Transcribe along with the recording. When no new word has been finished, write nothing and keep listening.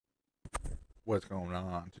what's going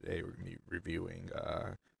on today. We're gonna be reviewing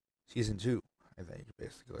season 2, I think,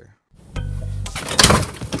 basically.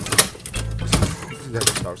 This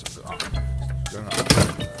is how it starts off. Going on.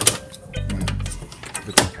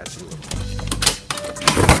 Bit catchy a little.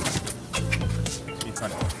 It's be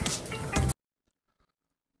funny.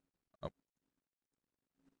 Oh.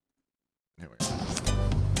 Here we go.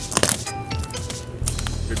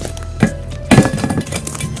 Good.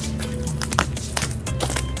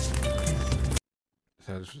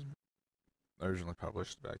 So this was originally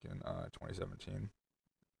published back in 2017,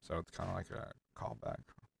 so it's kind of like a callback.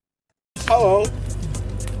 Hello,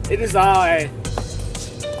 it is I.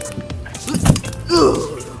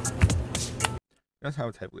 That's how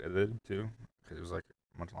it's heavily edited too, because it was like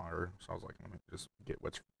much longer. So I was like, let me just get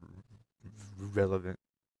what's relevant.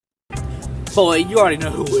 Boy, you already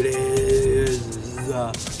know who it is.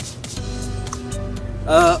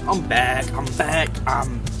 I'm back,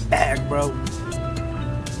 bro.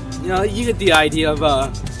 You know, you get the idea of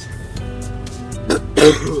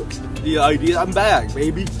the idea. I'm back,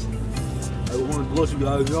 baby. I wanted to let you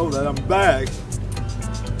guys know that I'm back.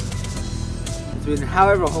 It's been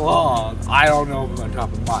however long, I don't know if on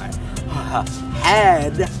top of my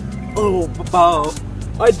head. Oh,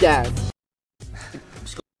 my dad.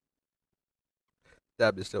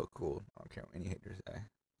 Dab is still cool. I don't care what any haters say.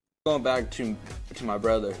 Going back to my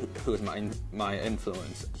brother, who is my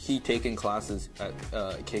influence. He taken classes at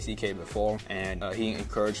KCK before, and he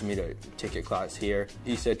encouraged me to take a class here.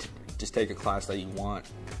 He said, just take a class that you want.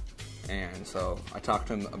 And so I talked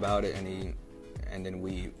to him about it, and then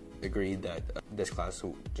we agreed that this class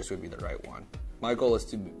would be the right one. My goal is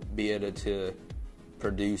to be able to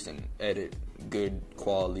produce and edit good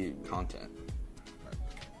quality content.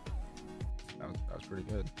 That was pretty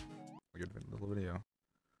good. A good little video.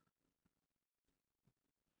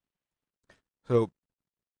 So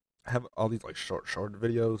I have all these like short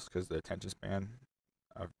videos because the attention span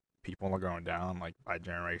of people are going down like by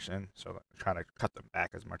generation, so I try to cut them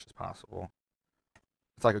back as much as possible.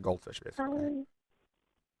 It's like a goldfish, basically.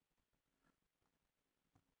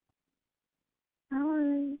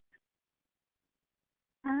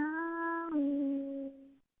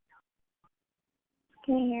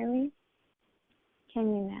 Can you hear me?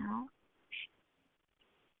 Can you now?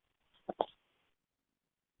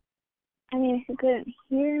 I mean, if you couldn't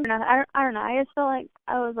hear me, I don't know. I just felt like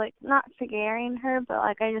I was like not scaring her, but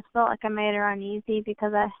like I just felt like I made her uneasy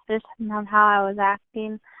because I just of how I was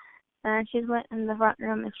acting. And then she went in the front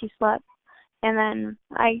room and she slept. And then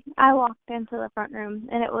I walked into the front room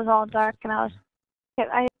and it was all dark and I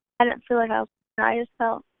didn't feel like I just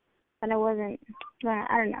felt that I wasn't.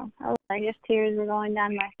 I don't know. I was like just tears were going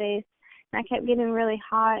down my face and I kept getting really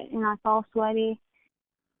hot and I was all sweaty.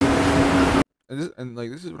 And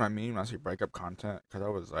this is what I mean when I say breakup content, because I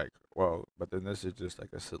was like, whoa, but then this is just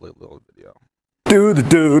like a silly little video.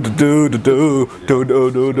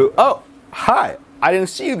 Oh, hi. I didn't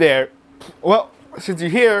see you there. Well, since you're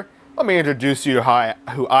here, let me introduce you to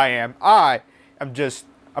who I am. I am just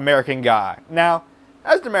American Guy. Now,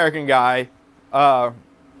 as an American Guy, I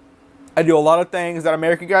do a lot of things that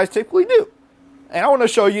American guys typically do. And I want to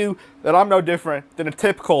show you that I'm no different than a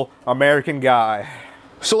typical American guy.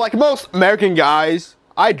 So like most American guys,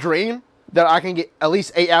 I dream that I can get at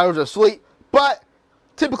least 8 hours of sleep, but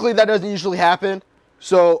typically that doesn't usually happen,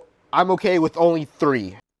 so I'm okay with only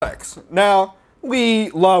 3. Now,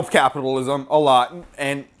 we love capitalism a lot,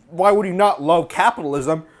 and why would you not love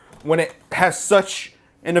capitalism when it has such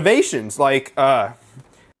innovations like, I'm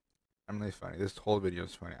really funny. This whole video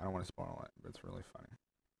is funny. I don't want to spoil it, but it's really funny.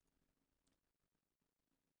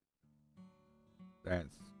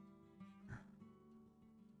 That's...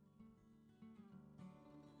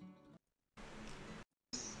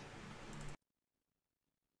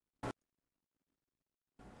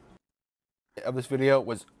 of this video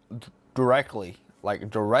was directly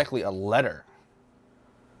a letter,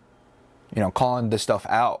 you know, calling this stuff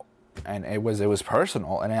out, and it was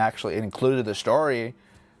personal, and it included the story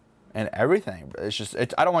and everything. It's just,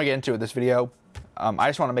 I don't want to get into it this video. I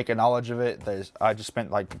just want to make a knowledge of it. I just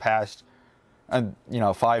spent like the past,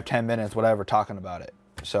 5-10 minutes, whatever, talking about it.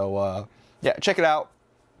 So yeah, check it out.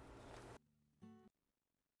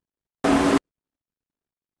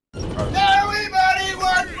 Everybody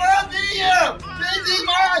watch my video! This is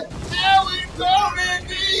my how we going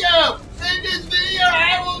video! In this video,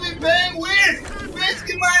 I will be playing with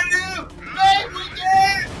risking my new favorite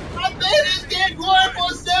game! I made this game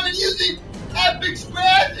 24/7 using epic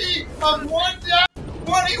strategy of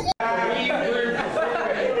 1.21.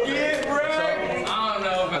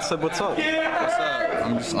 I said, what's up? What's up?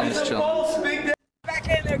 I'm just chilling. Back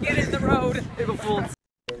in there, get in the road.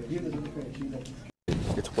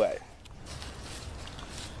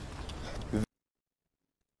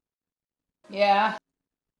 Yeah.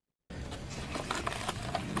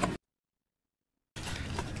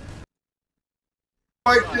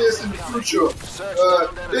 Like this in the future.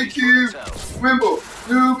 Thank you. Remember,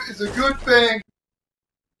 noob is a good thing.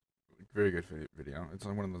 Very good video. It's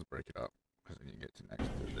like one of those break it up because then you get to next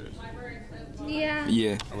to this. Yeah.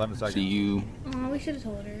 Yeah. 11 seconds. See you. Oh, we should have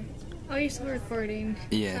told her. Oh, you're still recording.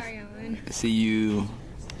 Yeah. Sorry, Alan. See you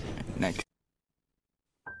next.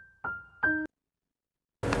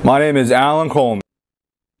 My name is Alan Coleman.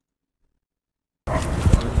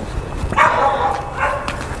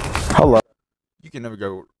 Hello. You can never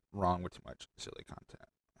go wrong with too much silly content,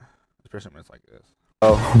 especially when it's like this.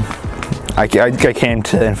 I came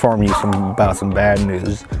to inform you about some bad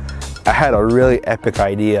news. I had a really epic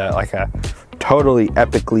idea, like a totally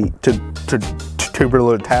epically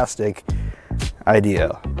tubertastic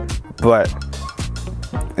idea, but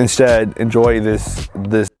instead enjoy this.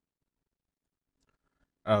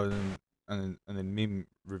 Oh, and then meme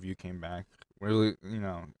review came back. Really,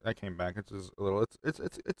 that came back. It's just a little.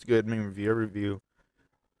 It's good meme review. I review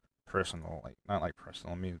personal, like not like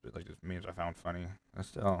personal memes, but like just memes I found funny. And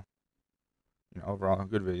still, overall a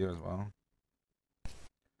good video as well.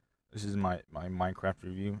 This is my Minecraft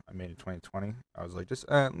review I made in 2020. I was like,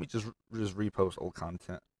 let me just repost old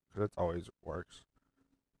content because that always works.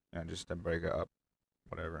 And just to break it up,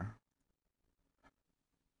 whatever.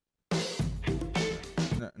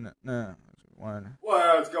 No. One.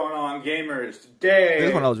 What's going on, gamers? Today,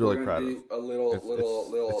 This one I was really proud of. A little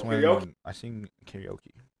It's when I sing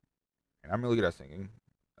karaoke, and I'm really good at singing.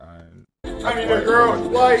 I need a girl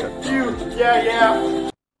like you. Yeah.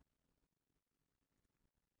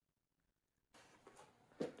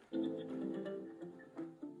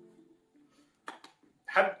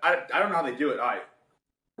 I don't know how they do it.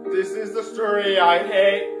 This is the story I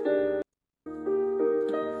hate.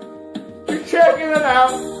 You're checking it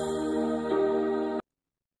out.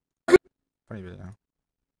 Funny video.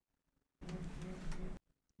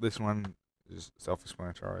 This one is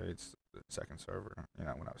self-explanatory. It's the second server. When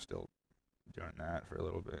I was still doing that for a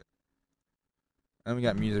little bit. And we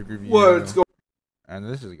got music review. What's going? And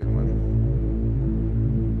this is a good one.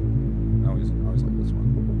 I always like this one.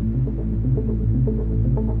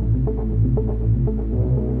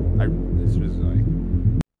 This was like,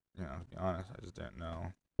 to be honest, I just didn't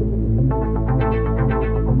know.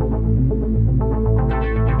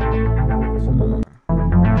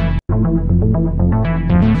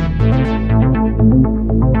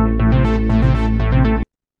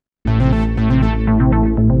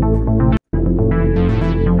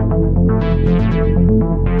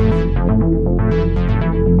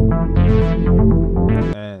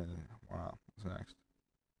 And wow, what's next?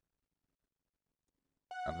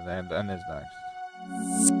 And is next.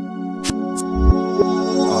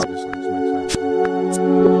 Obviously, this makes sense.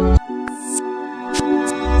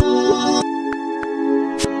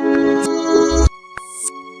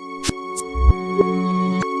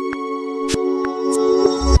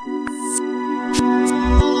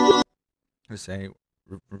 To say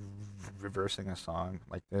reversing a song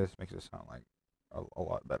like this makes it sound like a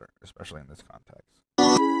lot better, especially in this context.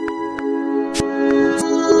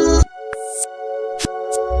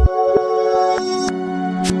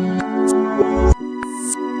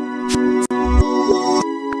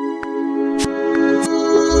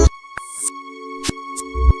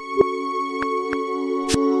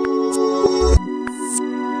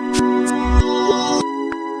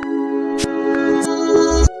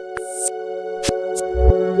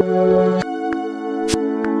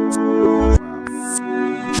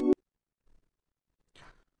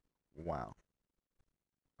 Wow.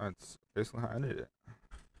 That's basically how I did it.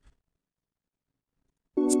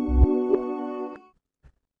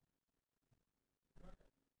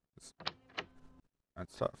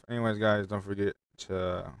 That's tough. Anyways, guys, don't forget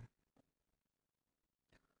to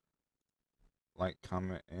like,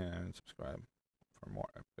 comment, and subscribe for more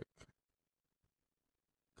epic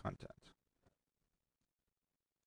content.